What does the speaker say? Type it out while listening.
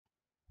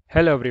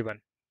Hello everyone.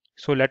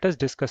 So let us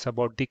discuss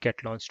about the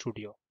Katalon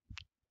Studio.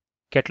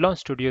 Katalon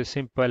Studio is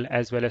simple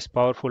as well as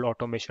powerful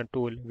automation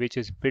tool which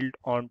is built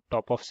on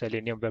top of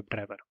Selenium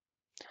WebDriver.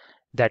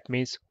 That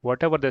means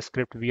whatever the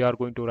script we are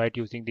going to write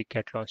using the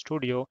Katalon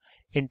Studio,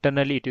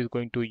 internally it is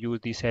going to use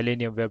the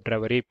Selenium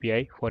WebDriver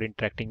API for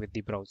interacting with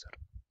the browser.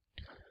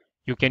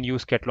 You can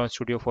use Katalon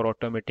Studio for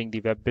automating the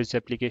web-based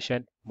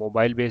application,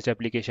 mobile-based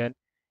application,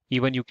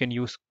 even you can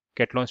use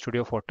Katalon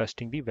Studio for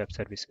testing the web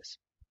services.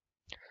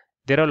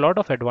 There are a lot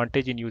of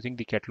advantage in using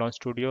the Katalon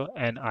Studio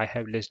and I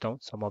have listed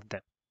down some of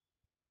them.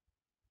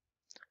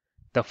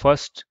 The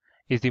first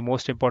is the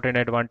most important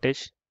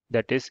advantage,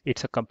 that is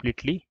it's a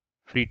completely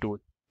free tool.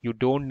 You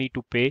don't need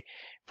to pay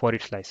for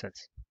its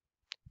license.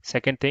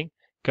 Second thing,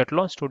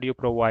 Katalon Studio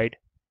provide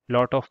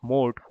lot of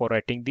mode for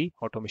writing the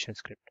automation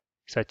script,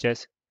 such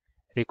as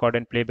record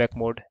and playback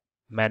mode,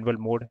 manual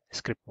mode,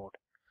 script mode.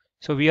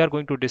 So we are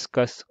going to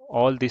discuss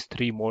all these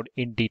three mode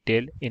in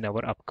detail in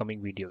our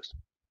upcoming videos.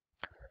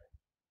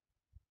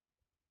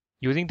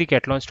 Using the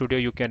Katalon Studio,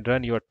 you can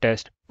run your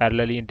test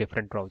parallelly in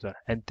different browser,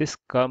 and this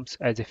comes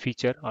as a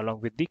feature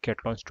along with the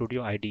Katalon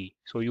Studio IDE.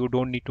 So you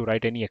don't need to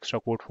write any extra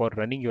code for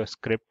running your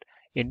script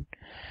in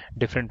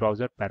different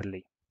browser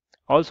parallelly.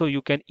 Also,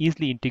 you can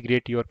easily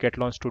integrate your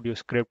Katalon Studio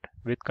script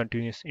with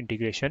continuous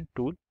integration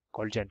tool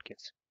called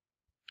Jenkins.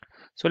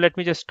 So let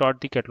me just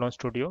start the Katalon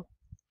Studio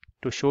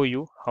to show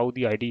you how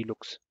the IDE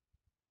looks.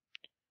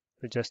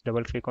 So just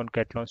double click on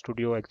Katalon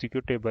Studio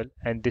executable,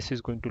 and this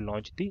is going to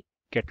launch the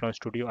Katalon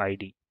Studio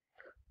IDE.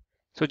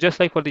 So just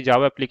like for the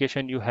Java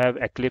application, you have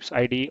Eclipse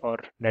IDE or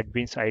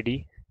NetBeans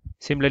IDE.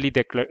 Similarly,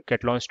 the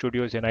Katalon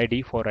Studio is an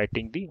IDE for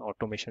writing the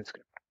automation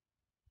script.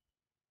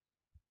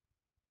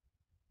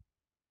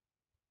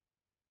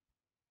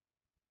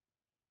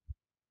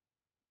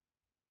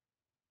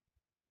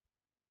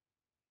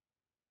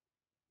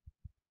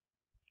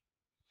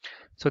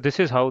 So this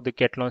is how the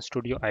Katalon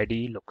Studio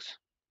IDE looks.